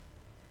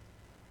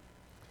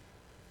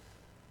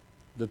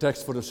The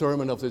text for the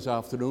sermon of this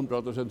afternoon,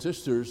 brothers and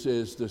sisters,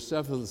 is the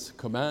seventh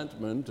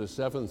commandment, the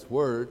seventh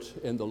word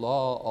in the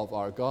law of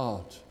our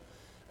God,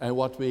 and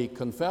what we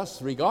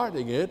confess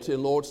regarding it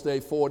in Lord's Day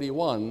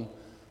 41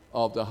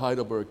 of the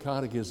Heidelberg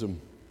Catechism.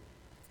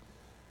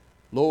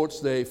 Lord's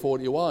Day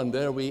 41,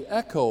 there we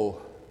echo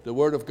the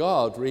word of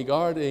God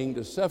regarding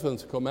the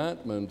seventh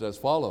commandment as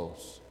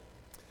follows.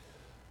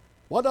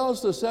 What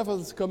does the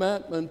seventh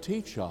commandment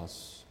teach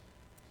us?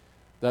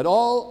 That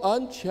all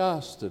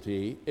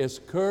unchastity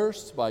is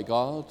cursed by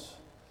God.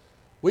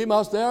 We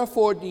must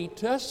therefore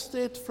detest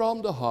it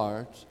from the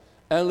heart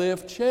and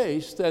live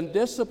chaste and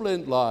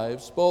disciplined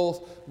lives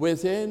both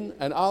within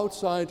and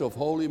outside of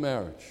holy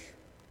marriage.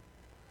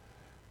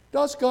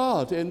 Does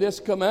God in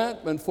this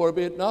commandment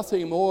forbid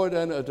nothing more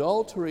than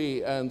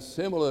adultery and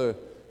similar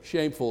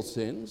shameful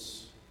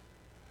sins?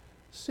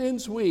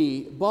 Since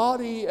we,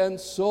 body and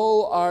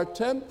soul, are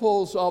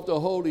temples of the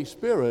Holy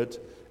Spirit,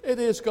 it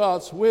is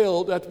God's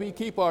will that we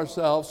keep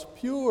ourselves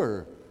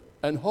pure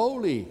and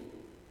holy.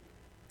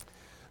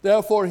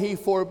 Therefore, he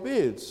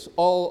forbids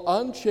all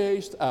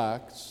unchaste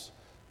acts,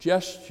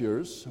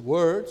 gestures,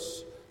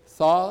 words,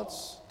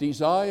 thoughts,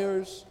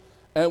 desires,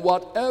 and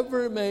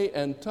whatever may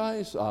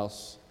entice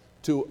us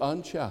to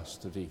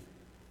unchastity.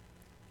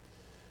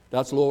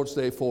 That's Lord's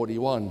Day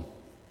 41.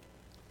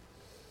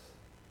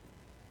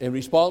 In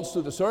response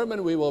to the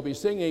sermon, we will be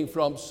singing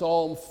from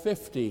Psalm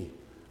 50,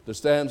 the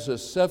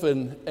stanzas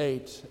 7,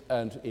 8,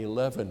 and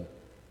 11.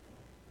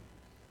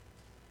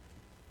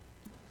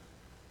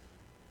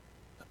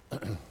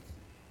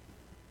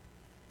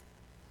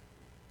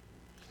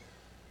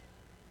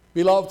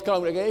 Beloved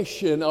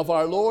congregation of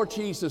our Lord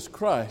Jesus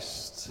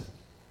Christ,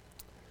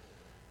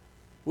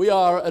 we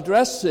are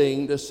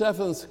addressing the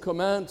seventh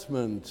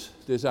commandment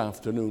this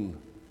afternoon,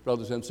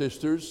 brothers and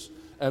sisters,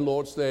 and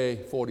Lord's Day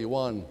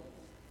 41.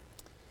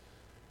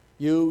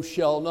 You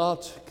shall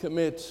not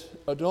commit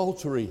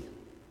adultery.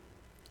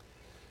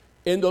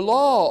 In the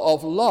law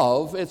of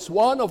love, it's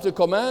one of the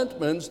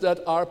commandments that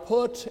are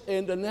put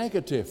in the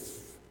negative.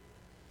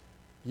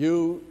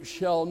 You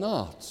shall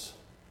not.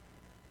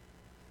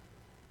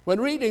 When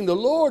reading the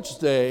Lord's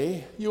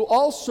Day, you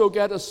also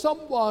get a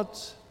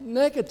somewhat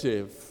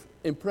negative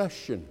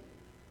impression.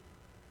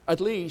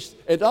 At least,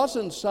 it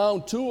doesn't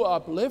sound too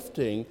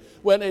uplifting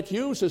when it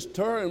uses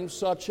terms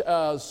such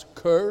as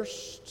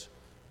cursed,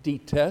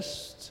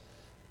 detest,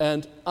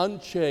 and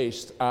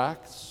unchaste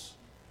acts.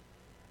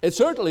 It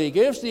certainly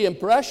gives the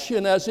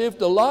impression as if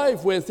the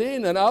life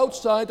within and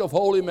outside of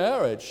holy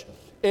marriage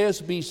is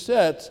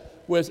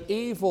beset with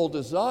evil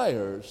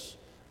desires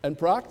and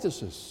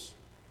practices.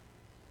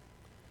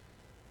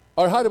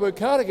 Our Heidelberg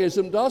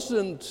Catechism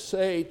doesn't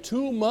say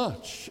too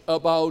much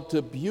about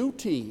the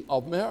beauty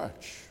of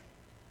marriage.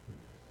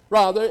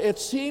 Rather, it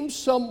seems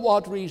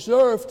somewhat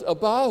reserved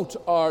about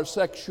our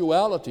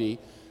sexuality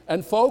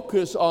and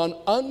focus on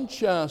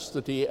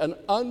unchastity and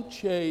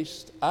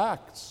unchaste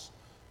acts,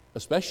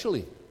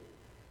 especially.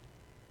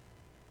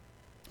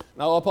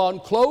 Now, upon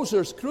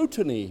closer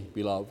scrutiny,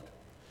 beloved,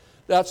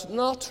 that's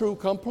not true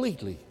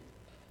completely.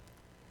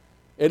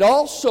 It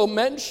also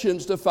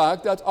mentions the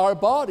fact that our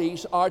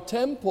bodies are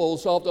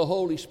temples of the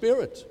Holy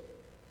Spirit.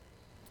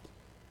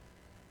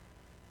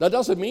 That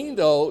doesn't mean,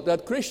 though,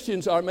 that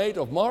Christians are made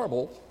of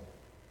marble.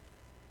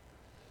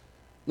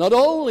 Not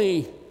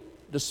only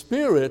the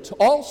Spirit,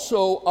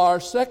 also our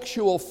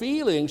sexual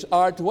feelings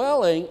are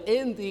dwelling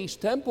in these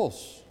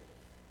temples.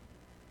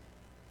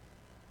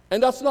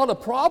 And that's not a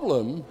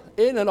problem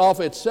in and of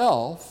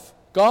itself.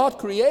 God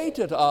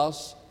created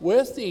us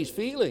with these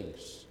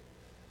feelings.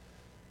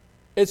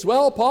 It's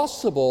well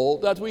possible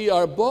that we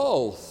are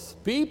both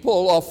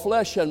people of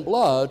flesh and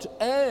blood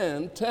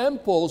and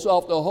temples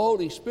of the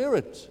Holy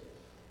Spirit.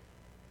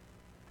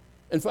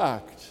 In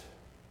fact,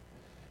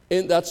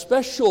 in that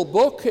special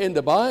book in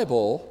the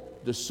Bible,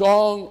 the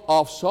Song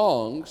of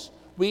Songs,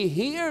 we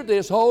hear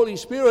this Holy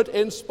Spirit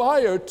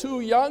inspire two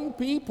young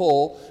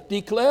people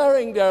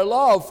declaring their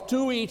love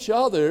to each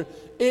other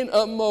in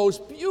a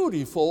most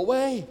beautiful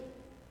way.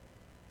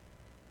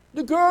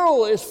 The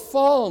girl is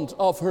fond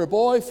of her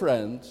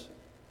boyfriend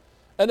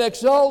and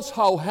exalts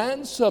how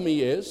handsome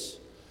he is.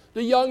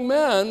 The young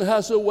man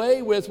has a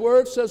way with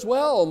words as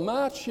well,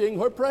 matching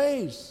her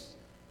praise.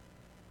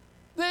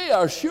 They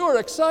are sure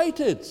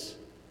excited,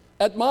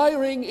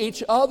 admiring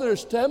each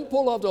other's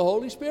temple of the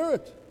Holy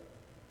Spirit.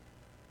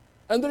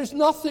 And there is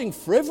nothing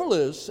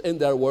frivolous in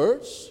their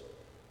words.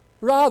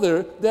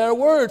 Rather, their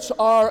words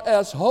are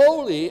as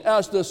holy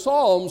as the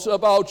Psalms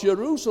about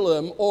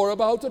Jerusalem or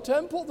about the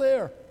temple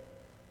there.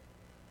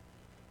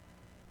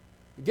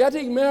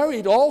 Getting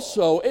married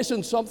also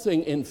isn't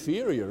something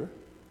inferior,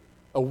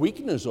 a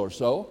weakness or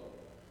so.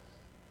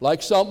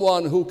 Like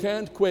someone who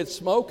can't quit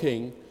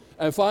smoking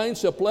and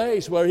finds a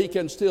place where he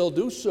can still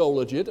do so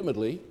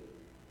legitimately.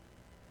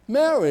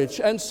 Marriage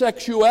and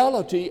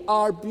sexuality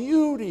are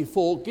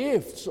beautiful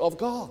gifts of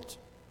God.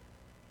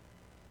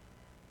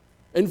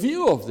 In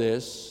view of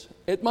this,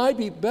 it might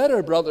be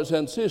better, brothers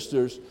and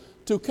sisters,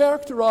 to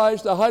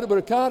characterize the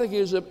Heidelberg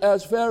Catechism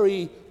as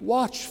very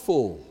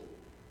watchful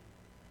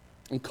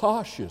and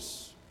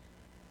cautious.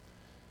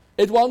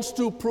 It wants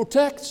to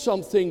protect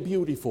something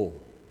beautiful,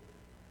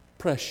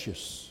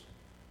 precious.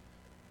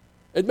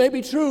 It may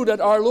be true that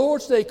our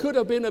Lord's Day could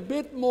have been a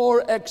bit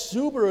more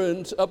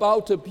exuberant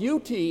about the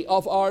beauty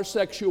of our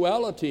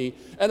sexuality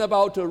and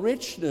about the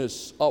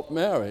richness of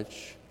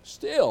marriage.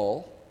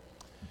 Still,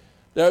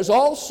 there's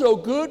also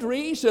good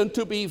reason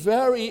to be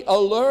very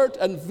alert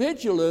and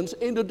vigilant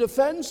in the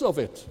defense of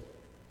it.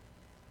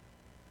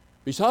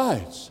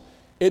 Besides,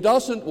 it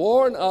doesn't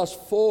warn us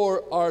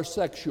for our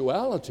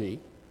sexuality,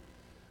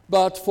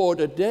 but for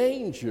the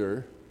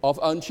danger of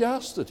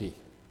unchastity.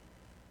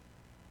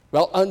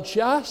 Well,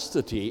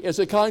 unchastity is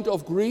a kind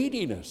of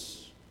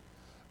greediness,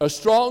 a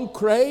strong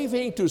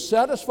craving to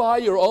satisfy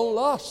your own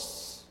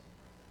lusts,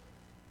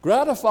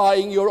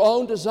 gratifying your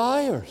own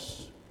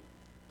desires.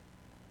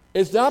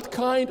 It's that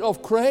kind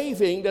of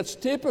craving that's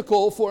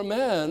typical for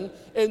man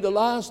in the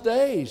last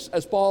days,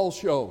 as Paul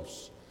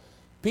shows.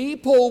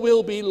 People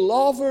will be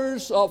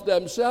lovers of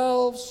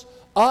themselves,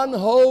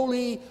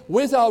 unholy,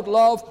 without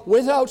love,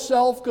 without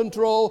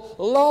self-control,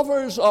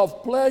 lovers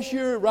of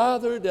pleasure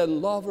rather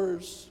than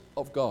lovers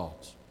of God.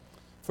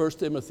 1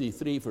 Timothy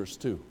 3 verse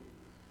 2.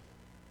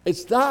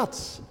 It's that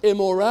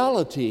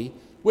immorality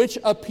which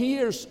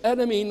appears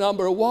enemy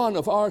number one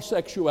of our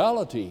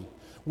sexuality,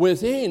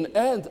 within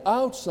and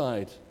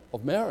outside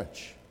of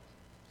marriage.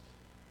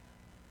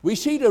 We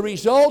see the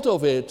result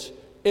of it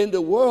in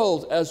the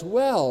world as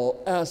well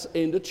as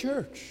in the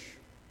church.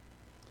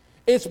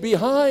 It's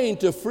behind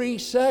the free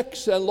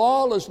sex and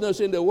lawlessness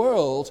in the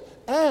world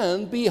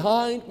and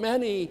behind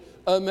many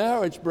a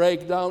marriage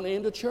breakdown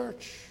in the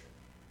church.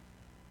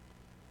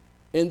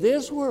 In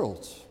this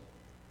world,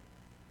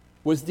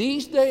 with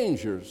these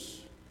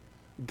dangers,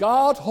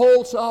 God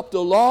holds up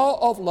the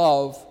law of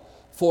love,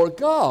 for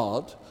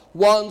God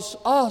wants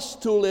us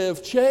to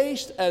live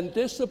chaste and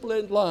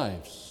disciplined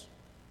lives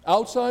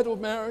outside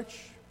of marriage,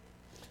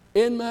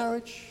 in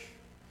marriage,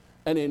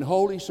 and in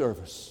holy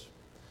service.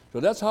 So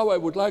that's how I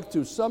would like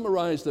to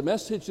summarize the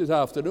message this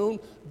afternoon.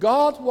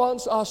 God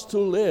wants us to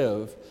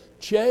live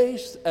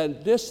chaste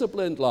and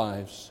disciplined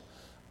lives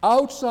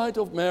outside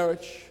of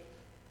marriage,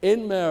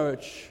 in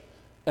marriage,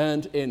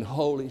 and in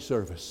holy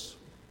service.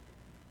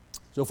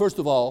 So first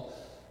of all,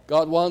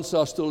 God wants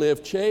us to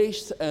live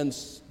chaste and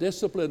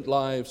disciplined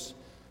lives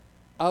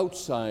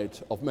outside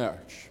of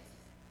marriage.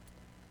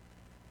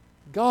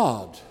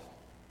 God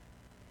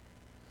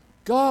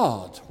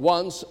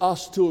wants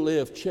us to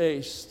live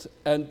chaste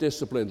and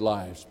disciplined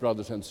lives,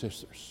 brothers and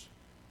sisters.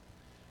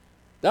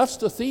 That's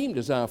the theme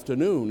this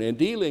afternoon in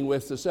dealing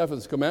with the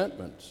seventh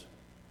commandment.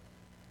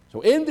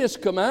 So in this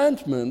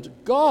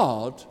commandment,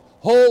 God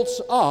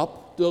holds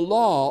up the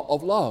law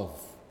of love.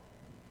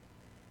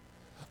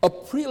 A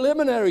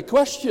preliminary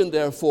question,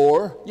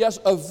 therefore, yes,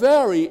 a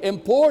very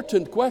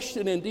important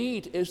question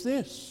indeed, is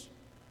this: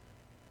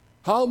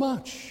 how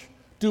much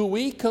do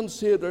we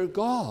consider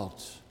God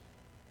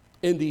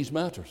in these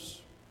matters?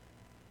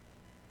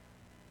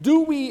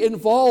 Do we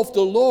involve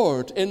the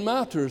Lord in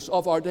matters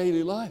of our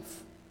daily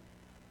life?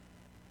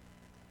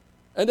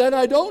 And then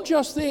I don't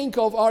just think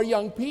of our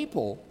young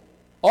people,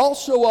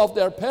 also of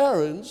their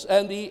parents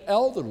and the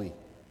elderly.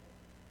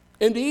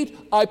 Indeed,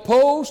 I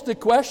pose the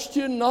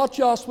question not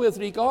just with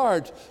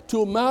regard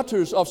to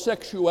matters of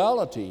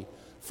sexuality,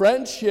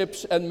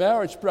 friendships, and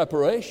marriage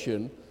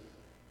preparation.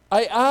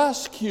 I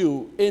ask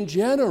you in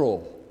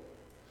general,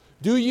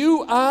 do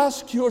you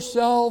ask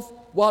yourself,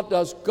 what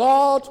does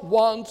God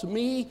want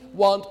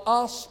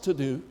us to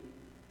do?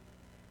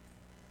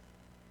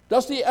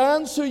 Does the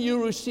answer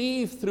you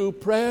receive through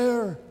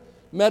prayer,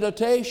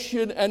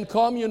 meditation, and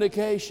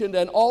communication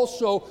then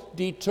also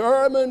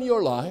determine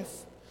your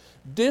life,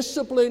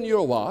 discipline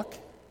your walk?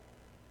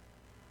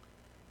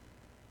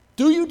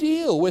 Do you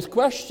deal with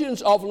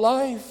questions of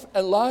life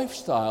and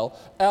lifestyle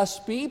as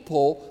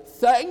people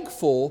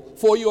thankful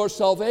for your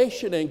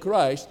salvation in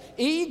Christ,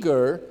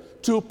 eager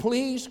to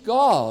please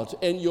God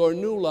in your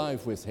new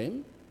life with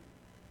Him?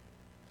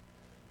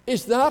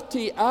 Is that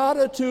the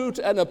attitude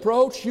and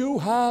approach you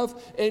have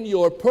in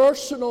your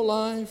personal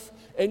life,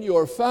 in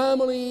your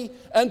family,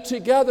 and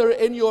together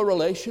in your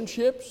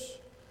relationships?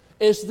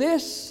 Is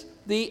this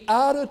the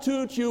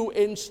attitude you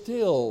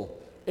instill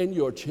in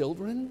your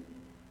children?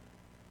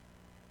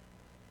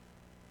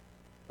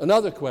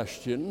 Another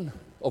question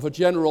of a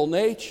general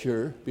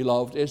nature,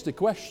 beloved, is the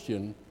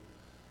question: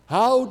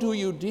 how do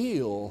you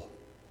deal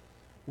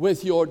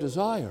with your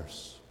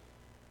desires?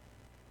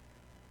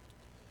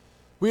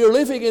 We are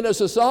living in a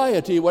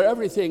society where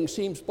everything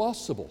seems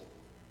possible.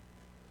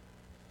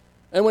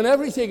 And when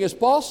everything is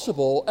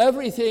possible,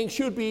 everything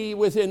should be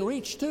within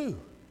reach too.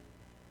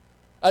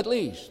 At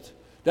least,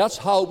 that's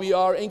how we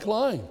are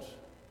inclined.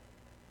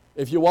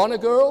 If you want a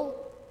girl,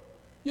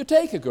 you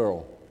take a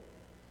girl.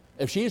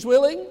 If she's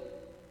willing,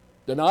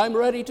 then I'm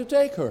ready to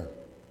take her.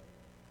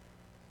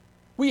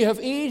 We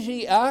have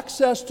easy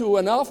access to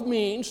enough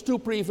means to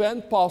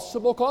prevent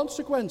possible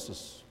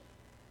consequences.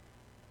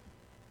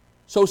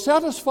 So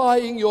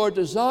satisfying your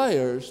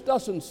desires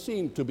doesn't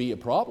seem to be a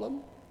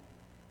problem.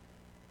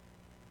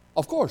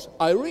 Of course,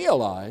 I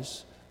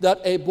realize that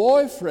a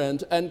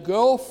boyfriend and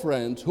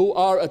girlfriend who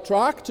are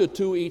attracted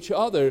to each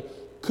other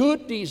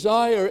could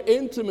desire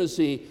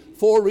intimacy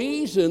for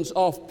reasons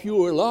of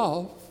pure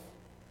love.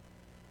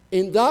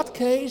 In that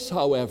case,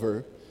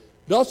 however,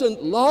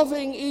 doesn't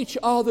loving each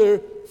other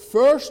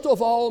first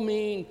of all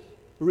mean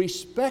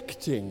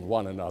respecting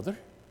one another?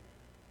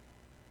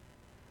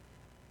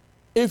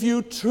 If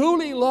you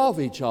truly love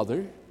each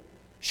other,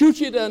 should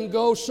you then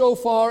go so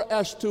far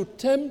as to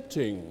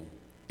tempting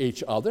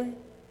each other?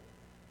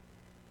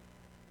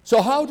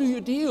 So how do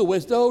you deal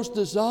with those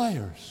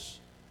desires?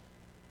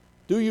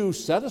 Do you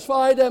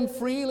satisfy them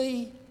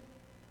freely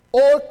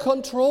or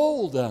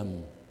control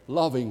them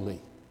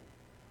lovingly?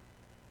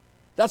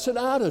 That's an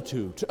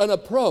attitude, an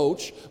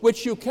approach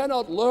which you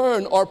cannot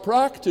learn or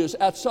practice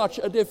at such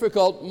a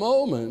difficult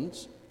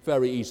moment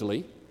very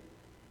easily.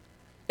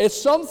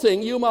 It's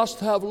something you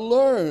must have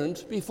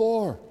learned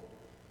before.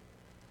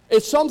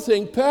 It's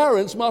something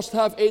parents must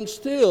have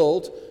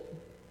instilled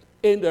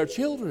in their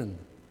children.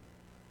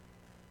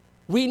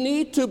 We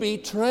need to be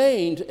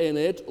trained in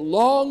it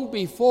long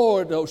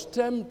before those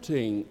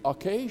tempting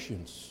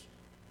occasions.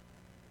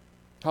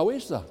 How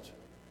is that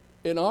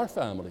in our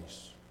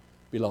families,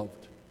 beloved?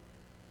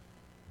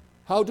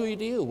 How do you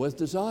deal with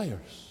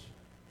desires?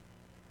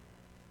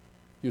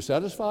 You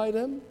satisfy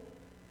them?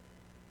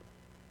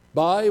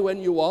 Buy when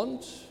you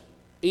want?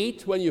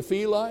 Eat when you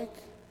feel like?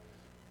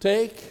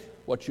 Take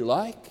what you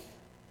like?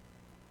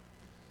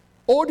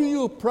 Or do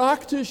you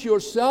practice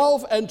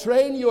yourself and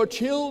train your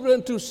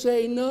children to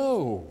say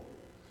no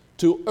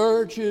to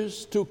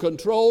urges, to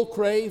control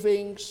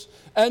cravings,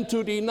 and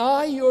to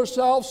deny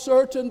yourself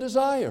certain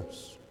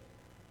desires?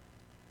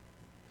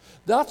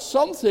 That's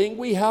something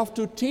we have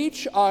to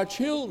teach our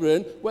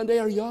children when they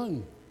are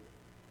young.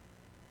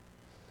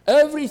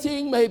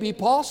 Everything may be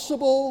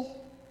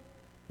possible,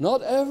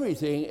 not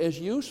everything is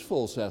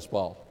useful, says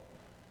Paul.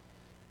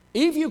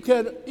 Even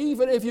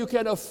if you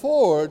can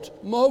afford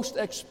most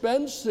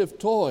expensive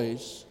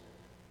toys,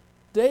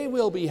 they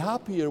will be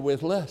happier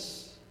with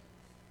less.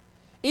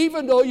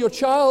 Even though your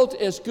child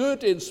is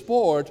good in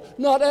sport,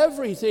 not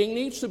everything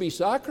needs to be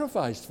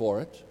sacrificed for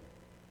it.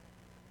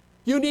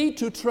 You need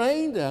to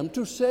train them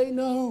to say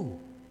no,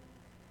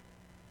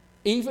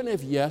 even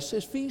if yes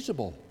is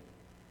feasible.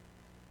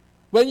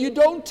 When you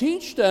don't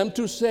teach them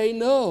to say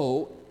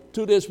no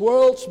to this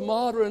world's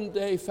modern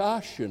day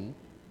fashion,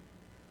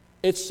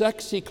 its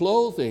sexy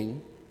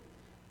clothing,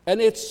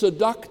 and its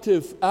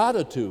seductive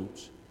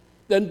attitudes,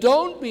 then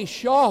don't be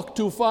shocked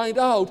to find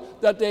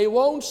out that they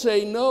won't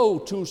say no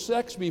to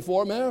sex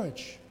before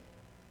marriage.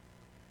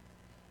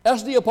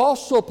 As the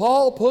Apostle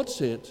Paul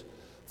puts it,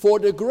 for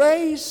the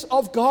grace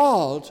of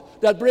God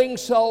that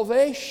brings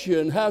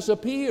salvation has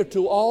appeared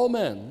to all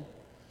men.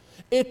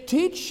 It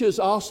teaches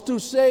us to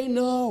say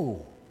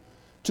no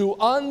to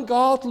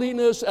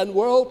ungodliness and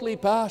worldly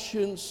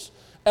passions,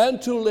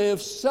 and to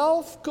live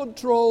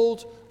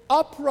self-controlled,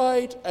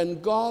 upright,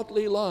 and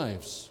godly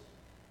lives.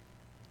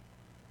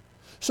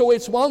 So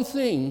it's one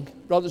thing,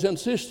 brothers and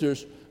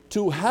sisters,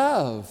 to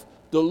have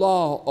the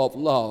law of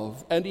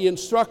love and the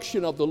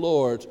instruction of the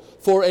Lord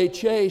for a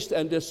chaste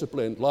and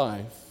disciplined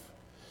life.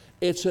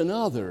 It's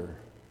another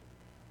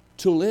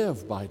to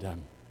live by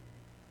them.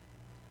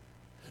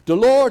 The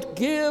Lord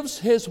gives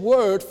His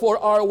word for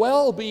our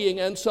well-being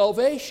and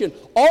salvation,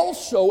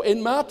 also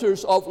in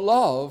matters of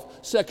love,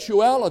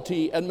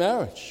 sexuality, and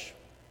marriage.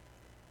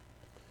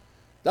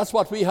 That's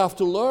what we have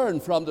to learn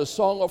from the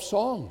Song of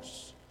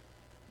Songs.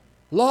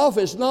 Love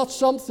is not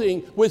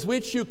something with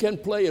which you can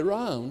play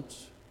around.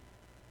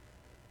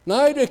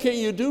 Neither can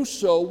you do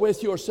so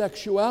with your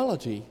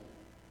sexuality.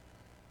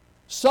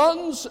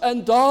 Sons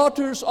and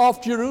daughters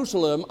of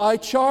Jerusalem, I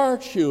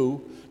charge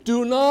you,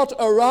 do not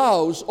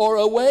arouse or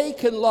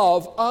awaken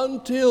love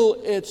until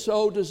it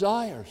so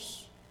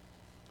desires.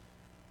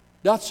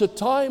 That's a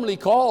timely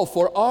call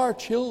for our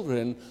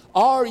children,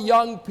 our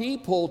young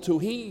people to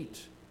heed.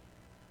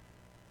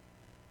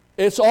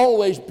 It's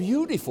always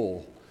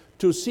beautiful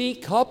to see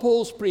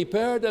couples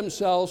prepare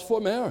themselves for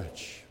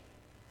marriage.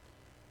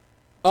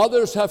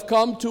 Others have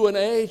come to an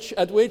age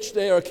at which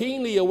they are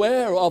keenly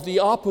aware of the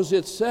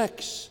opposite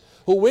sex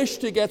who wish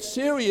to get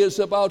serious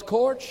about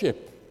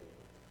courtship.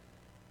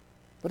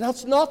 But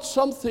that's not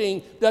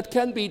something that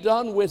can be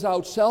done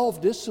without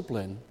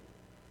self-discipline,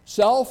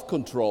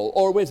 self-control,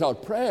 or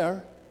without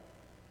prayer.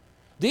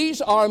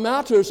 These are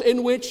matters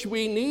in which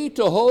we need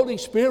the Holy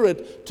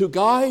Spirit to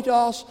guide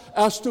us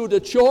as to the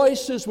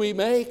choices we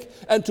make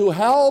and to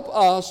help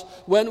us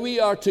when we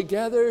are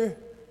together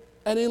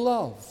and in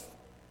love.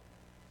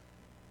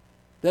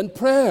 Then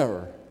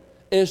prayer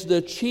is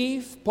the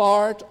chief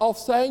part of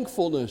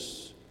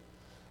thankfulness.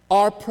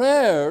 Our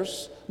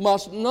prayers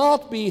must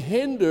not be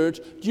hindered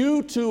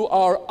due to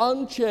our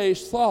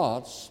unchaste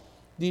thoughts,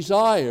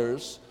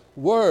 desires,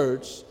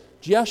 words,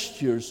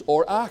 gestures,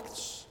 or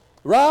acts.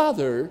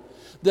 Rather,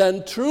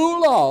 then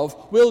true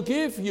love will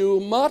give you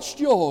much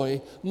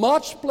joy,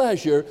 much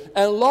pleasure,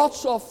 and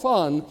lots of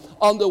fun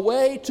on the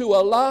way to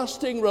a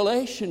lasting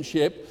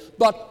relationship,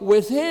 but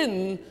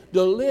within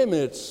the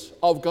limits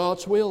of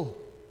God's will.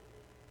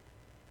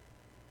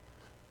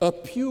 a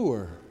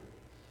pure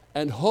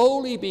and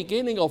holy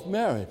beginning of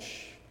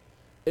marriage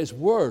is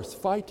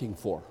worth fighting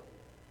for.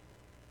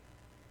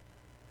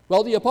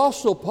 Well, the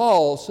Apostle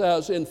Paul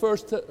says in 1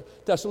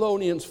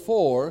 Thessalonians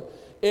 4,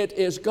 it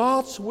is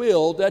God's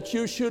will that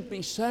you should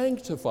be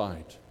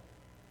sanctified,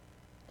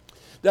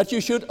 that you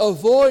should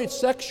avoid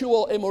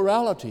sexual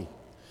immorality,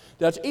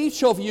 that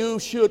each of you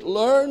should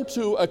learn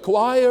to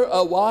acquire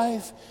a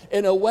wife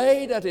in a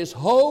way that is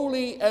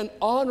holy and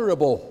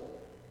honorable,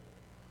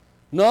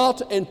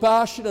 not in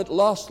passionate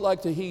lust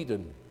like the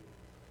heathen.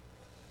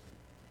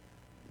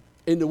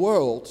 In the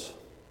world,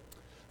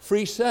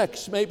 free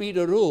sex may be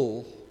the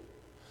rule,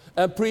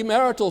 and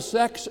premarital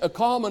sex a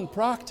common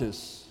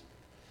practice.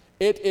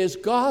 It is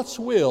God's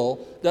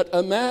will that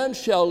a man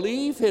shall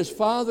leave his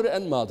father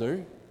and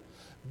mother,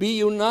 be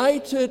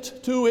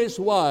united to his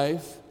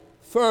wife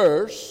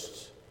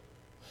first,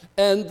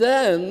 and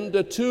then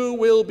the two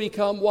will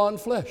become one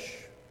flesh.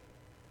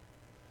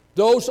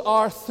 Those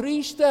are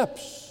 3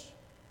 steps.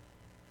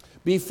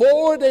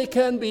 Before they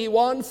can be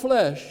one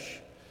flesh,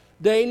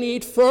 they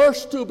need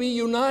first to be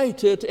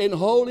united in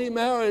holy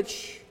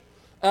marriage,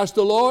 as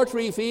the Lord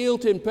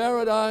revealed in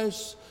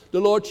paradise, the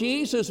Lord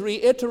Jesus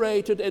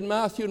reiterated in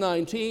Matthew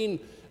 19,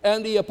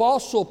 and the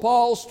Apostle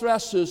Paul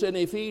stresses in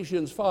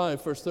Ephesians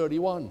 5, verse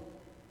 31.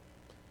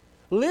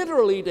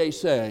 Literally, they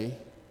say,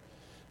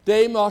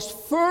 they must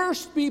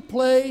first be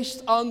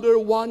placed under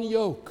one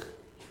yoke.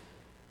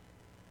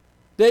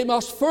 They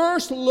must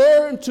first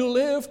learn to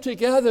live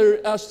together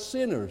as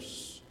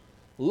sinners,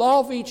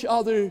 love each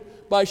other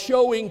by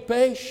showing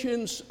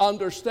patience,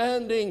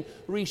 understanding,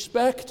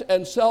 respect,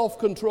 and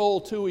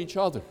self-control to each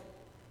other.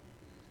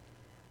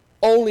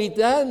 Only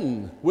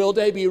then will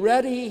they be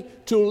ready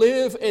to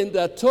live in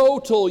that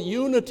total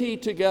unity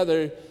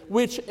together,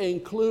 which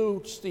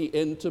includes the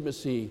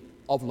intimacy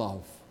of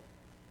love.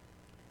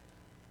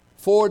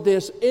 For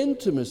this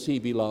intimacy,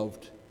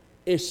 beloved,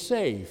 is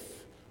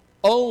safe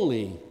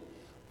only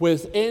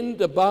within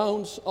the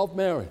bounds of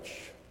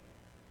marriage.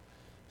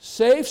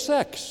 Safe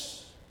sex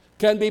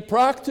can be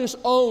practiced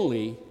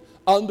only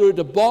under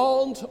the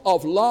bond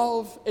of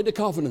love in the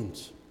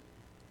covenant.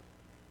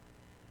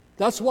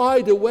 That's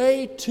why the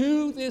way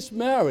to this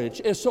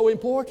marriage is so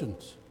important.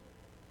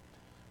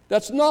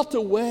 That's not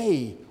the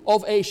way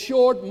of a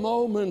short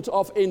moment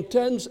of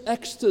intense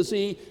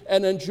ecstasy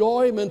and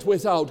enjoyment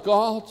without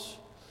God,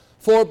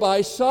 for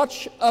by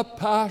such a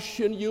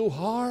passion you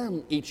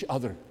harm each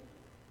other.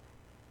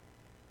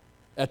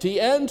 At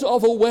the end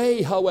of a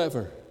way,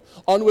 however,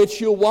 on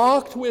which you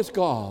walked with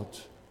God,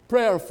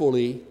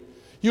 prayerfully,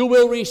 you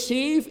will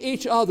receive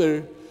each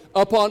other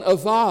upon a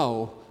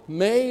vow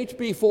made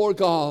before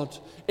God,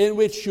 in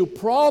which you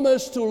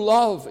promise to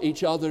love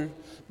each other,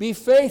 be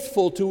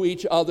faithful to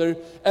each other,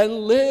 and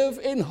live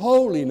in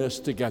holiness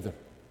together.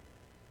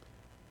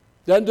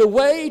 Then the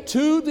way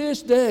to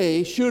this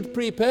day should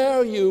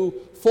prepare you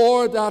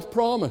for that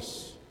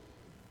promise,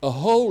 a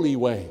holy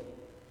way.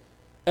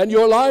 And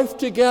your life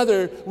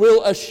together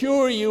will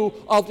assure you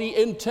of the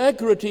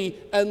integrity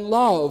and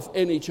love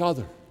in each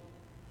other.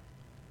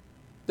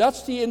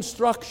 That's the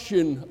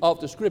instruction of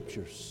the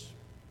Scriptures,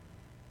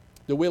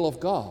 the will of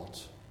God.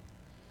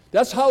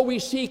 That's how we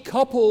see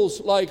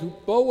couples like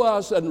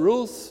Boaz and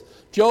Ruth,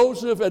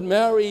 Joseph and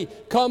Mary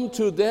come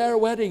to their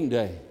wedding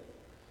day.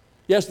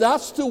 Yes,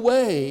 that's the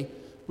way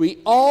we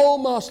all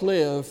must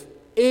live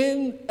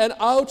in and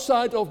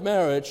outside of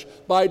marriage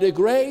by the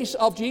grace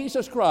of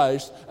Jesus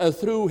Christ and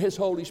through His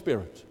Holy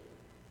Spirit.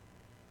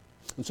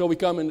 And so we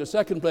come in the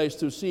second place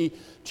to see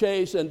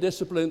chaste and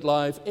disciplined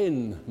life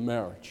in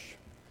marriage.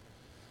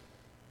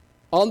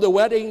 On the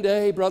wedding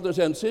day, brothers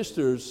and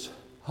sisters,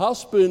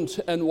 husband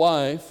and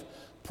wife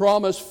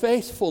promise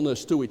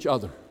faithfulness to each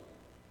other.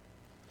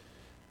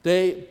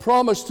 They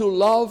promise to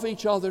love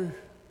each other,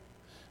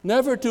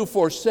 never to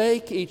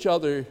forsake each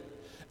other,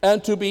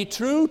 and to be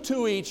true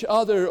to each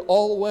other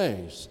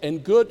always, in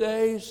good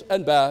days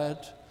and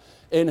bad,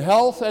 in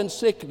health and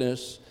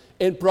sickness,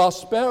 in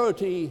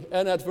prosperity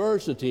and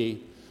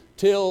adversity,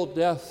 till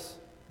death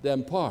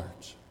them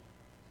part.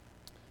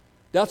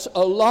 That's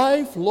a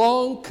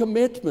lifelong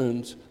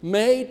commitment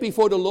made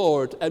before the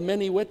Lord and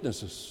many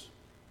witnesses.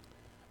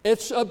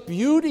 It's a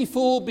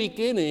beautiful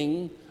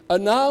beginning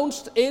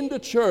announced in the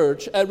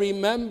church and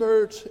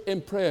remembered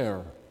in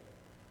prayer.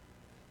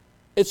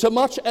 It's a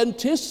much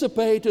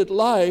anticipated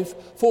life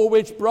for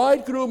which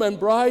bridegroom and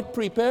bride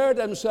prepare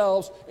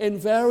themselves in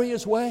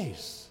various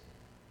ways.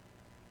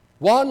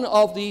 One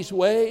of these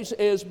ways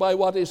is by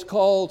what is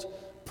called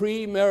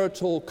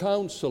premarital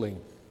counseling.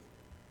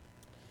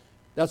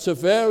 That's a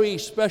very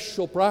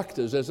special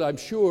practice, as I'm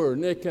sure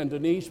Nick and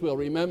Denise will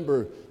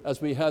remember, as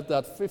we had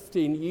that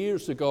 15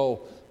 years ago,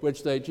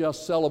 which they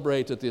just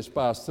celebrated this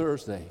past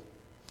Thursday.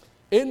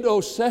 In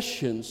those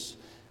sessions,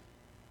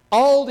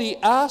 all the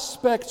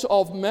aspects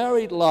of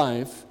married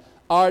life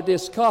are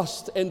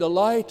discussed in the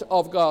light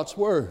of God's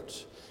Word,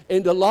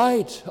 in the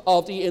light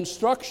of the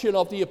instruction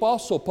of the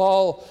Apostle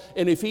Paul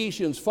in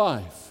Ephesians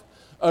 5.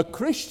 A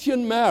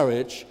Christian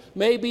marriage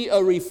may be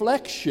a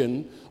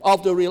reflection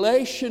of the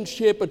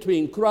relationship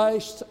between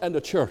Christ and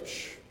the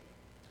church.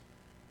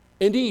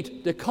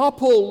 Indeed, the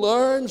couple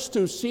learns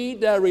to see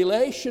their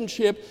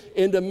relationship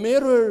in the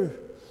mirror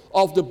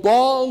of the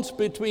bond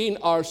between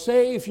our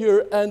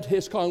Savior and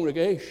his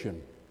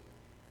congregation.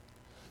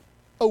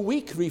 A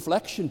weak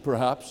reflection,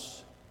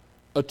 perhaps,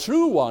 a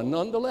true one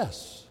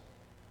nonetheless.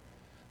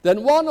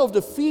 Then one of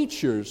the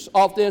features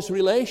of this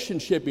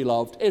relationship,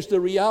 beloved, is the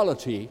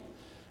reality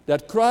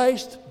that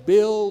Christ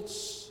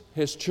builds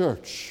his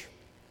church.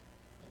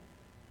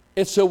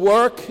 It's a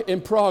work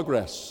in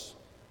progress.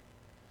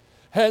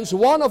 Hence,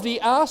 one of the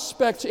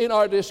aspects in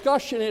our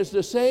discussion is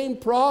the same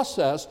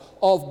process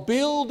of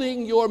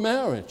building your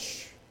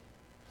marriage,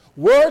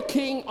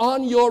 working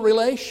on your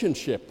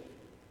relationship.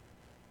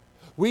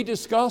 We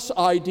discuss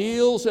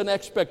ideals and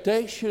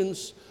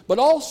expectations, but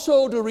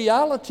also the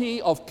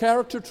reality of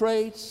character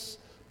traits,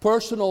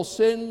 personal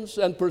sins,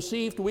 and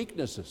perceived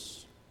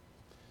weaknesses.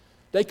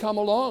 They come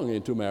along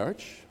into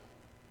marriage.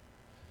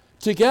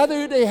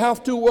 Together they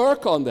have to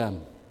work on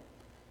them,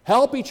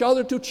 help each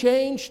other to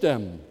change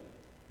them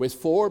with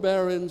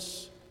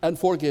forbearance and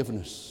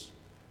forgiveness.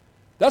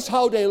 That's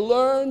how they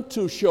learn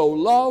to show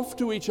love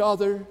to each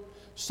other,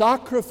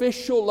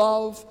 sacrificial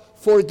love,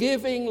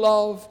 forgiving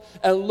love,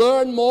 and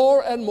learn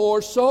more and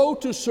more so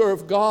to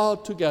serve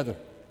God together,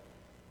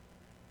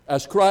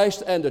 as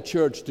Christ and the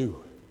church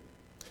do.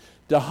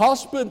 The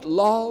husband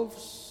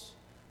loves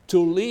to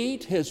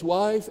lead his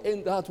wife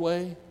in that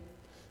way,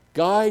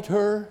 guide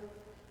her,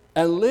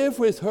 and live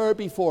with her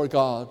before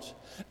God.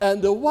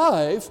 And the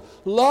wife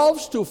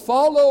loves to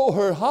follow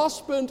her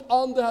husband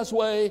on that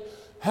way,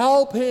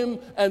 help him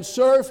and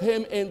serve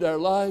him in their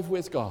life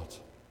with God.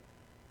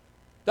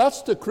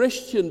 That's the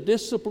Christian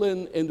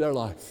discipline in their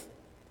life.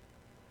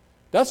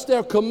 That's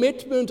their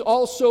commitment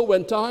also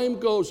when time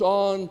goes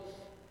on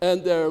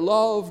and their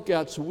love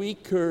gets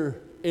weaker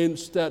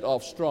instead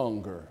of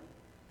stronger.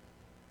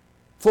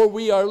 For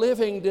we are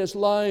living this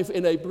life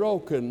in a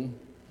broken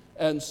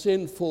and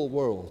sinful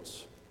world.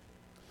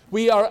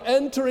 We are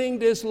entering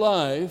this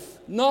life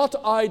not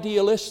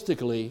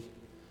idealistically,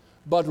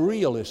 but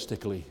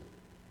realistically.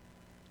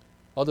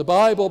 Well, the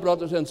Bible,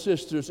 brothers and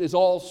sisters, is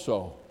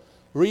also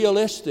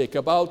realistic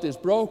about this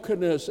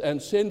brokenness and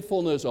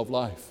sinfulness of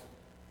life.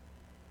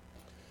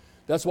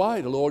 That's why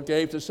the Lord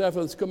gave the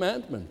seventh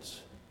commandment.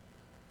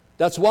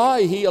 That's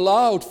why he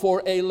allowed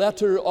for a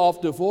letter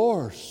of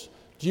divorce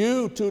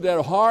due to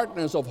their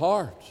hardness of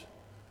heart.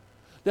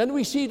 Then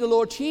we see the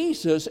Lord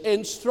Jesus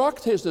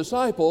instruct his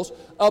disciples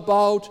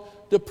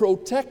about the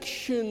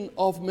protection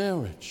of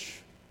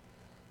marriage.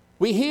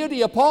 We hear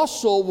the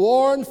apostle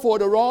warn for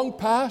the wrong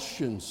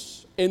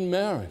passions in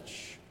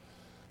marriage.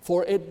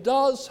 For it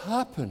does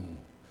happen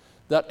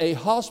that a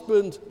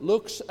husband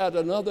looks at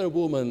another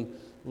woman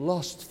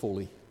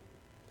lustfully.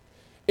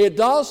 It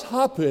does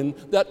happen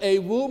that a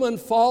woman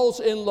falls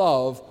in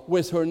love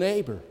with her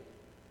neighbor.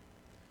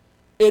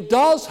 It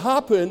does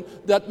happen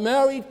that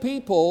married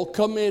people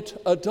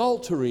commit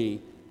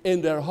adultery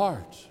in their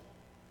heart.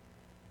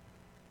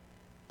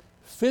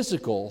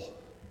 Physical,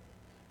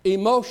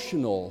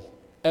 emotional,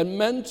 and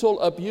mental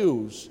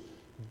abuse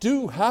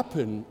do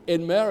happen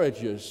in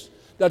marriages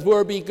that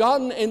were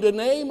begun in the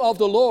name of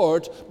the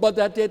Lord, but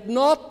that did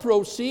not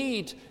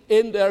proceed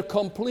in their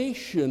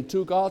completion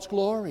to God's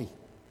glory.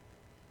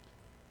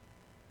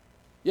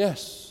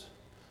 Yes,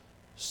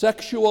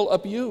 sexual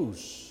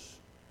abuse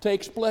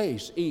takes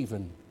place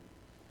even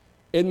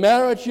in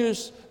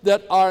marriages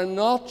that are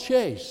not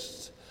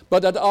chaste,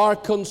 but that are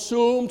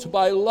consumed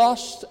by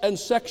lust and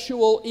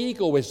sexual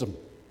egoism.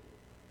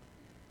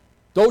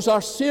 Those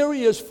are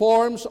serious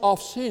forms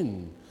of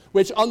sin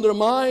which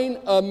undermine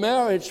a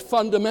marriage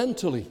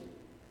fundamentally.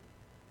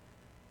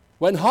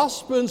 When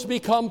husbands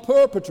become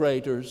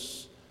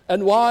perpetrators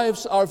and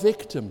wives are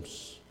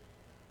victims,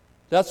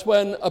 that's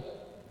when a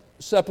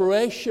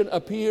separation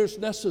appears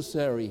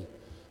necessary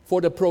for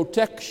the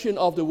protection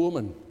of the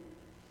woman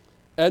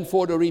and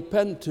for the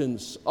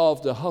repentance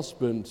of the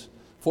husband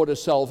for the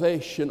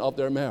salvation of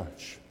their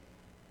marriage.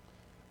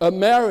 A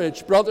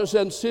marriage, brothers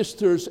and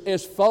sisters,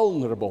 is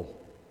vulnerable.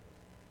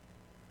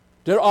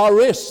 There are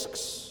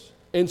risks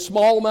in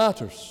small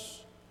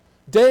matters,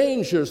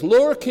 dangers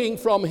lurking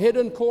from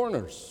hidden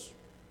corners.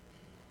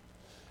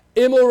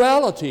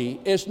 Immorality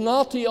is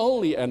not the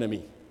only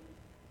enemy.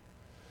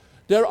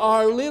 There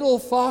are little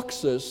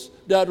foxes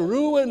that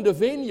ruin the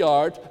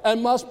vineyard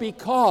and must be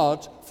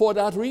caught for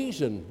that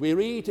reason. We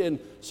read in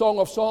Song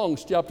of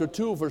Songs, chapter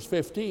 2, verse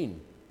 15.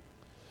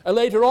 And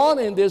later on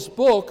in this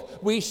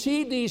book, we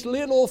see these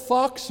little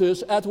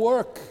foxes at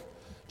work.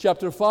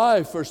 Chapter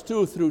 5, verse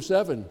 2 through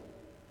 7.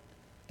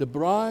 The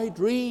bride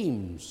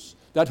dreams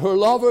that her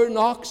lover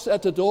knocks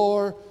at the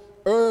door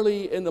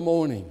early in the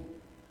morning.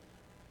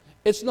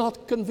 It's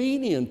not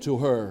convenient to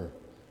her,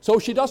 so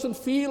she doesn't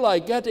feel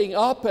like getting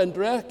up and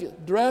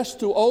dressed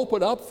to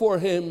open up for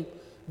him,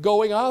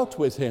 going out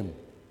with him.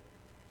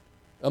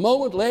 A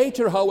moment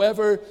later,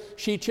 however,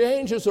 she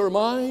changes her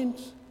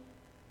mind,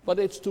 but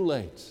it's too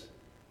late.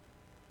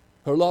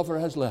 Her lover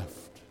has left.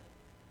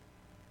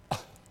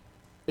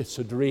 It's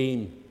a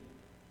dream.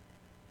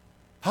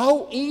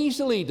 How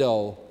easily,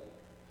 though,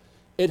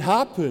 it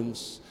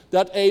happens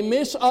that a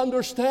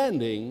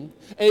misunderstanding,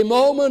 a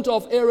moment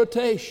of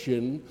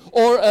irritation,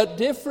 or a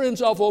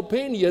difference of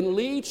opinion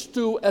leads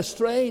to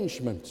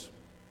estrangement?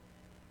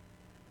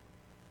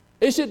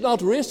 Is it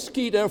not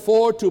risky,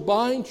 therefore, to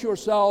bind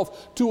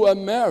yourself to a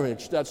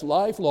marriage that's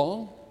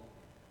lifelong?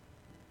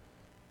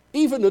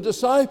 Even the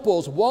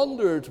disciples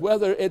wondered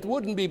whether it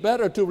wouldn't be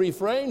better to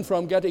refrain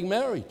from getting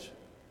married.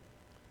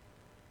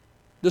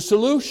 The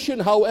solution,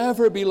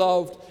 however,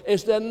 beloved,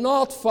 is then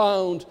not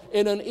found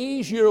in an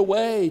easier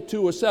way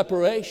to a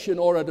separation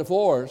or a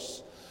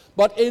divorce,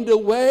 but in the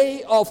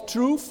way of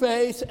true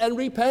faith and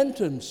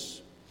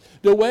repentance,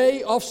 the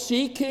way of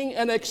seeking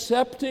and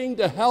accepting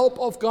the help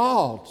of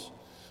God,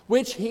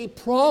 which He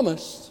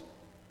promised.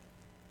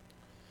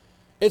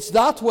 It's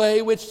that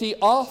way which the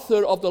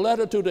author of the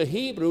letter to the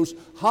Hebrews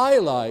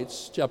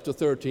highlights, chapter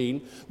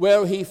 13,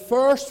 where he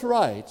first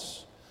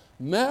writes,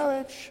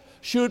 marriage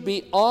should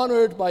be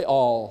honored by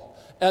all,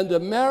 and the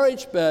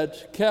marriage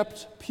bed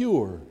kept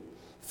pure.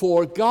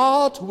 For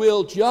God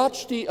will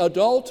judge the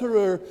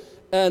adulterer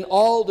and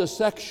all the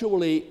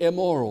sexually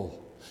immoral.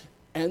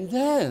 And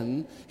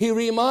then he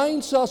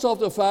reminds us of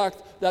the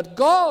fact that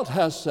God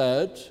has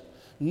said,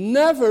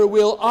 never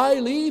will I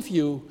leave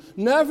you,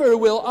 never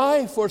will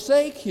I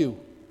forsake you.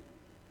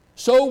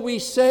 So we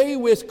say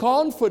with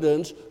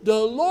confidence, the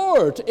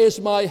Lord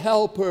is my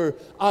helper,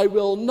 I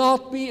will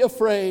not be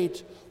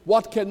afraid.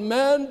 What can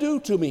man do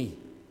to me?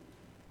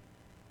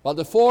 Well,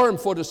 the form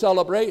for the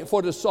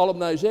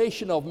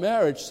solemnization of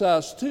marriage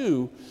says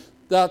too,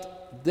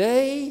 that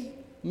they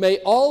may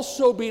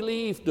also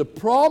believe the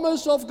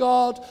promise of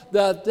God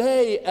that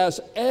they, as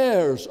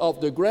heirs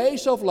of the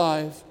grace of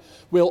life,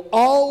 will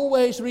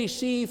always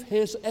receive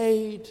His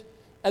aid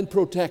and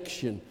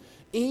protection,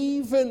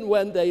 even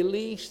when they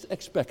least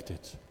expect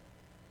it.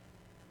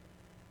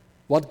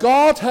 What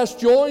God has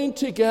joined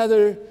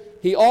together,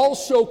 He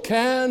also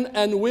can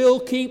and will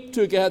keep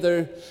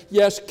together.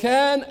 Yes,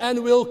 can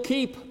and will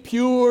keep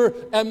pure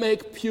and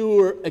make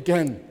pure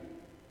again.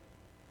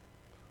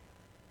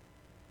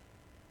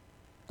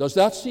 Does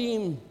that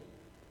seem,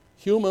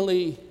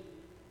 humanly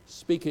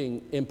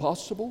speaking,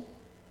 impossible?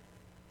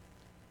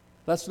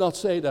 Let's not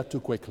say that too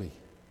quickly.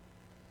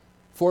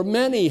 For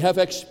many have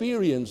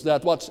experienced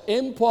that what's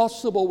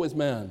impossible with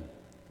man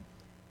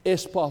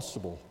is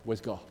possible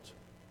with God.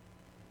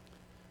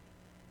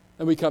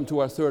 And we come to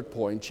our third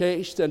point,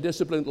 chaste and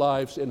disciplined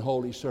lives in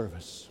holy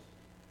service.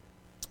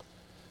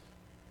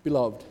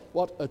 Beloved,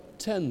 what a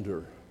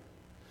tender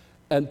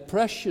and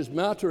precious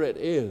matter it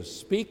is,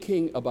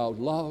 speaking about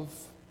love,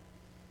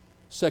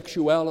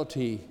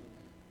 sexuality,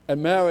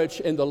 and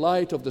marriage in the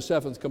light of the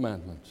seventh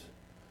commandment.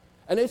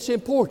 And it's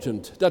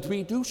important that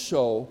we do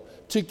so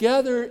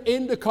together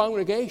in the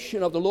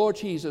congregation of the Lord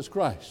Jesus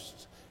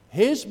Christ,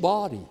 His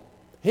body,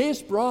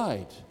 His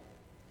bride.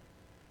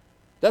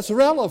 That's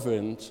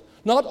relevant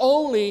not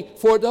only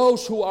for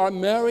those who are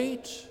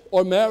married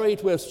or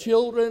married with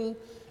children,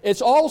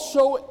 it's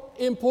also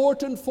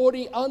important for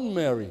the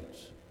unmarried,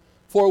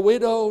 for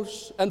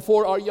widows, and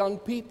for our young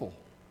people.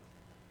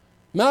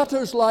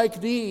 Matters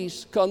like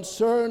these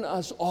concern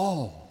us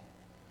all.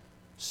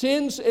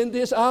 Sins in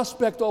this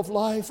aspect of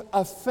life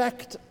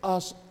affect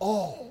us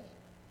all.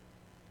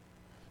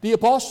 The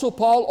Apostle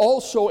Paul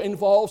also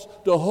involves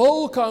the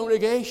whole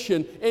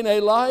congregation in a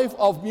life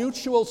of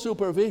mutual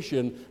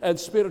supervision and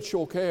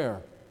spiritual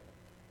care.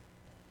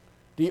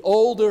 The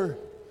older,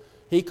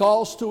 he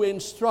calls to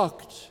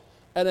instruct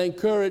and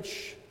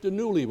encourage the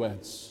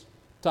newlyweds,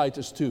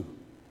 Titus 2.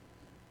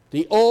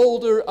 The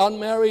older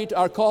unmarried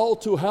are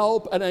called to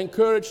help and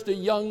encourage the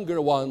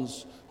younger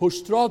ones who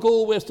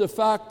struggle with the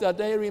fact that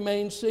they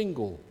remain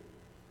single.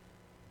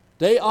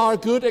 They are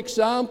good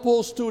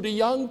examples to the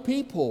young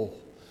people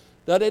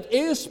that it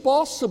is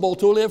possible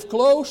to live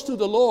close to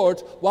the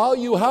Lord while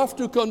you have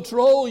to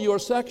control your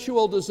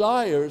sexual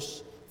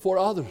desires for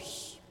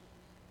others.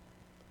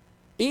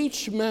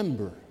 Each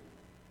member,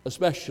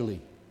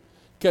 especially,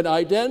 can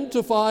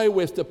identify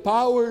with the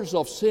powers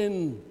of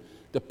sin,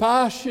 the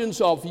passions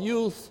of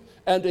youth,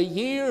 and the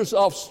years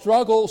of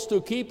struggles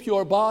to keep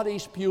your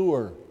bodies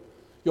pure,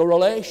 your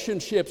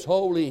relationships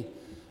holy,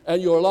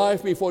 and your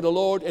life before the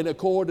Lord in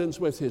accordance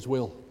with His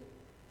will.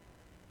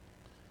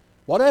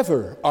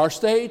 Whatever our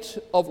state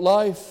of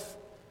life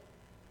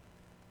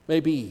may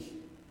be,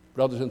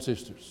 brothers and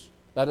sisters,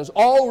 let us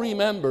all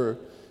remember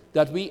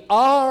that we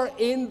are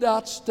in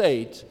that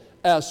state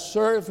as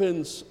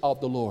servants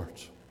of the Lord.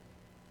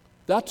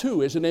 That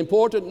too is an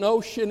important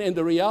notion in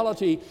the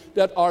reality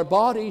that our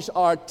bodies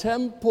are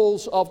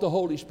temples of the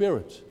Holy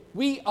Spirit.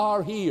 We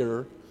are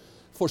here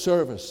for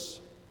service,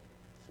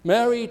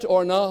 married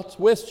or not,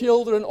 with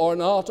children or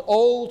not,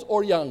 old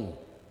or young.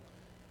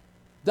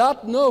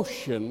 That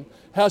notion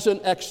has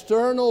an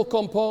external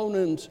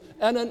component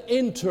and an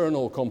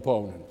internal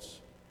component.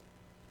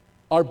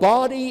 Our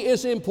body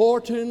is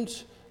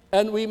important,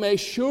 and we may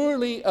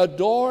surely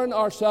adorn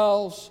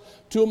ourselves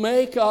to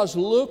make us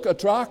look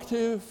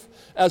attractive,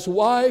 as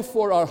wife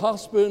for our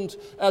husband,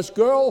 as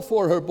girl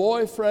for her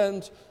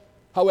boyfriend,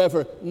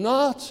 however,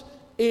 not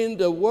in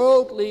the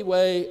worldly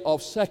way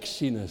of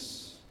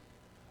sexiness,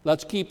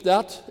 Let's keep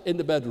that in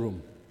the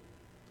bedroom.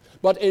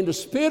 But in the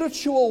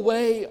spiritual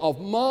way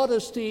of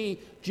modesty,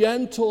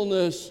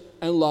 gentleness,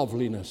 and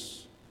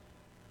loveliness.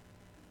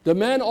 The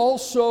men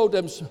also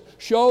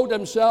show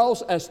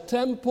themselves as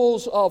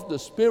temples of the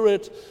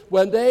Spirit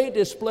when they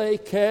display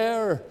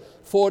care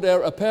for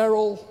their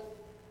apparel.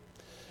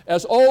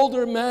 As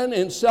older men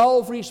in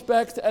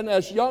self-respect, and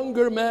as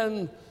younger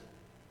men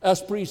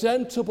as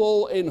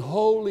presentable in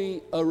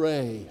holy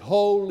array,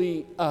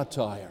 holy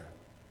attire.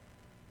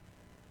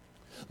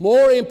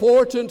 More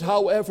important,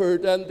 however,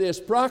 than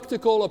this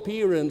practical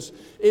appearance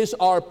is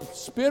our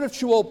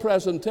spiritual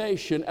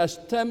presentation as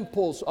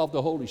temples of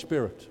the Holy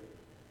Spirit.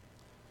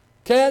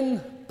 Can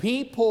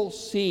people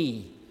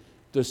see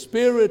the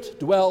Spirit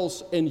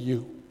dwells in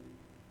you?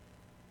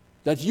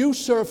 That you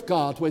serve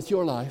God with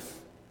your life?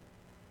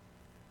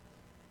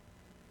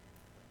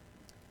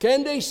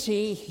 Can they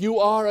see you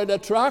are an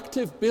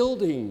attractive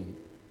building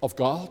of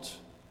God?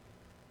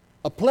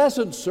 A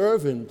pleasant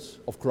servant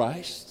of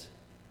Christ?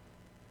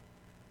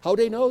 How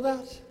they know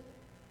that?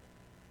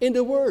 In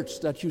the words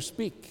that you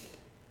speak,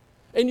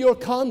 in your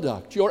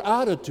conduct, your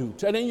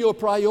attitude, and in your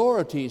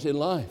priorities in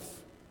life.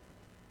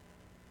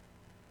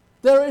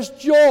 There is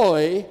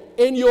joy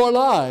in your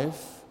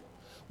life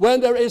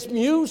when there is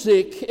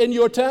music in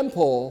your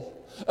temple,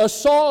 a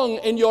song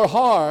in your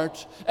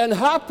heart, and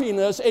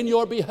happiness in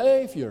your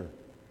behavior.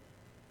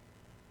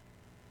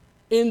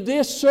 In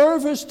this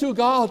service to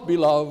God,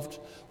 beloved,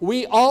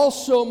 we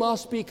also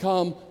must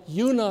become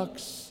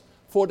eunuchs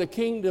for the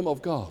kingdom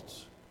of God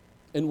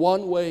in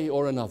one way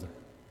or another.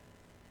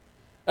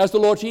 As the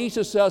Lord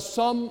Jesus says,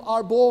 some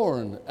are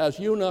born as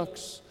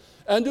eunuchs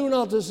and do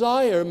not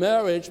desire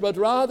marriage, but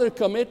rather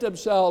commit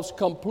themselves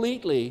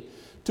completely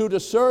to the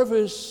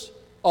service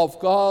of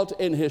God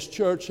in His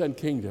church and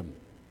kingdom.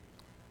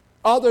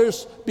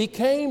 Others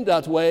became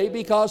that way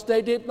because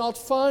they did not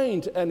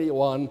find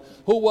anyone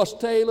who was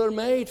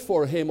tailor-made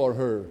for him or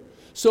her,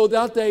 so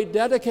that they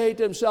dedicate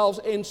themselves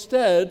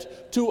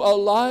instead to a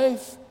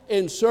life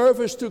in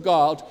service to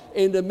God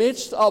in the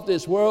midst of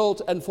this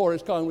world and for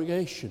His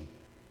congregation.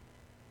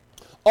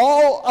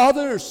 All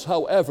others,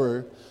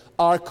 however,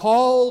 are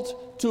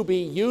called to be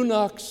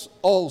eunuchs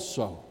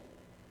also,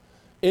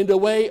 in the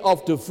way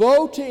of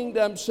devoting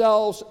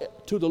themselves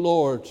to the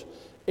Lord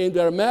in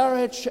their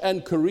marriage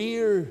and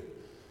career,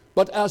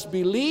 but as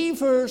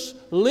believers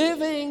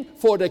living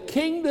for the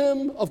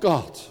kingdom of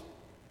God.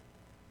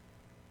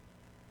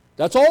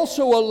 That's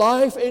also a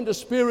life in the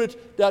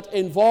Spirit that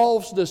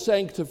involves the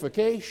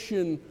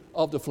sanctification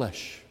of the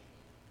flesh.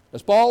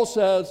 As Paul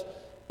says,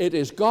 it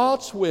is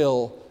God's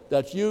will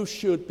that you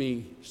should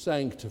be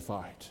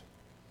sanctified.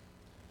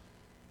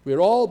 We're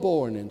all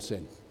born in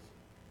sin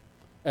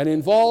and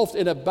involved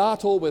in a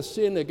battle with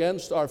sin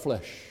against our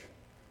flesh,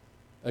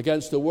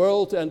 against the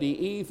world and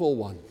the evil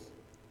one.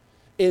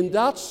 In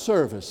that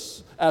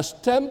service, as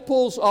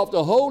temples of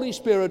the Holy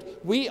Spirit,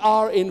 we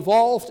are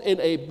involved in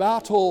a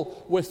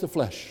battle with the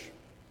flesh,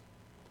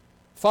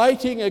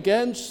 fighting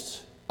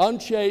against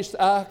unchaste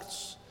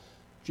acts,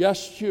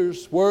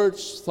 gestures,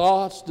 words,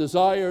 thoughts,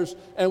 desires,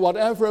 and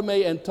whatever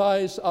may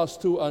entice us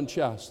to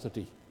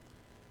unchastity.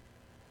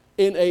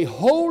 In a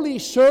holy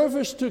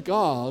service to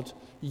God,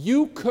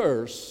 you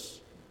curse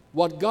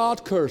what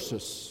God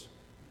curses.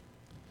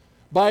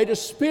 By the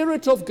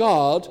Spirit of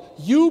God,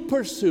 you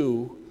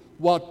pursue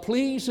what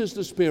pleases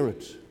the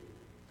Spirit.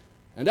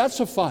 And that's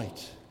a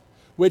fight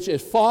which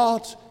is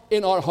fought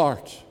in our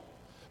heart,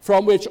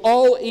 from which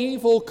all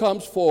evil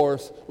comes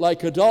forth,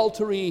 like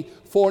adultery,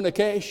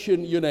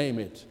 fornication, you name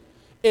it.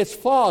 It's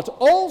fought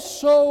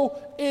also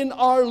in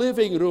our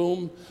living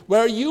room,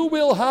 where you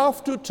will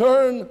have to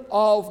turn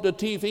off the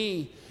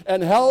TV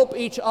and help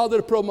each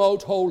other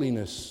promote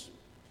holiness.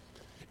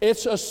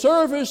 It's a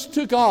service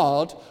to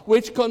God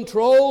which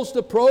controls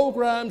the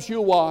programs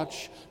you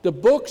watch, the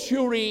books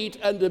you read,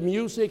 and the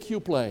music you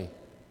play.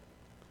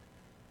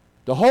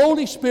 The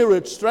Holy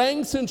Spirit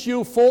strengthens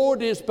you for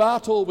this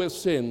battle with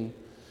sin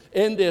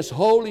in this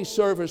holy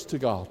service to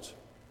God.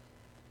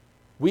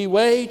 We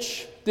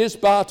wage this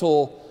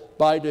battle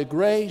by the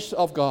grace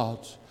of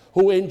God,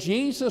 who in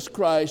Jesus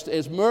Christ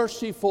is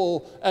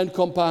merciful and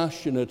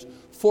compassionate,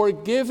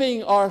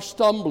 forgiving our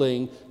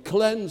stumbling,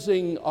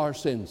 cleansing our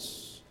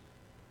sins.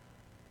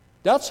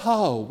 That's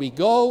how we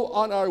go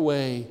on our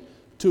way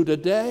to the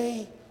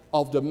day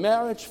of the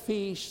marriage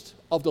feast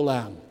of the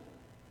Lamb.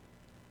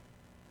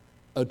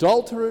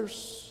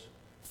 Adulterers,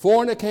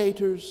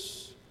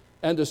 fornicators,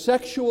 and the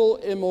sexual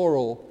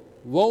immoral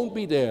won't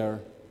be there,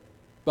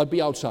 but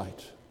be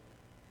outside.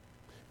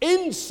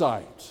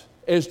 Inside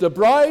is the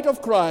bride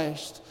of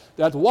Christ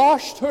that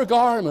washed her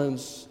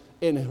garments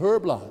in her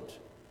blood.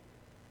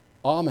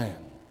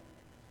 Amen.